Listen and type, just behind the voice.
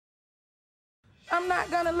I'm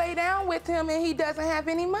not gonna lay down with him and he doesn't have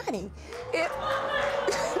any money.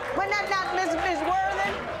 But not Miss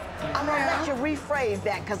Worthing. I'm gonna let you rephrase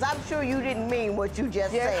that, because I'm sure you didn't mean what you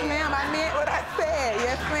just said. Yes, ma'am, I meant what I said.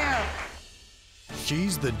 Yes, ma'am.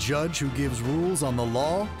 She's the judge who gives rules on the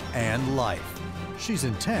law and life. She's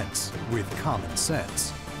intense with common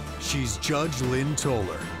sense. She's Judge Lynn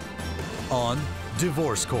Toller on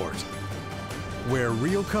Divorce Court, where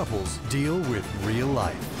real couples deal with real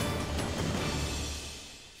life.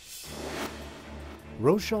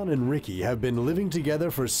 Roshawn and Rickey have been living together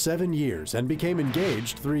for 7 years and became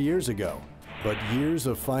engaged 3 years ago. But years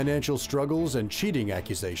of financial struggles and cheating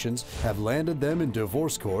accusations have landed them in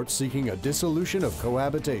divorce court seeking a dissolution of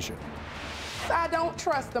cohabitation. I don't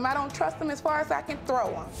trust him. I don't trust him as far as I can throw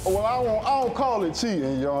him. Well, I don't call it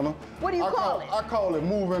cheating, Your Honor. What do you call it? I call it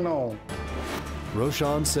moving on.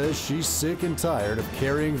 Roshawn says she's sick and tired of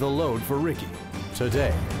carrying the load for Rickey.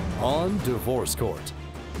 Today on Divorce Court.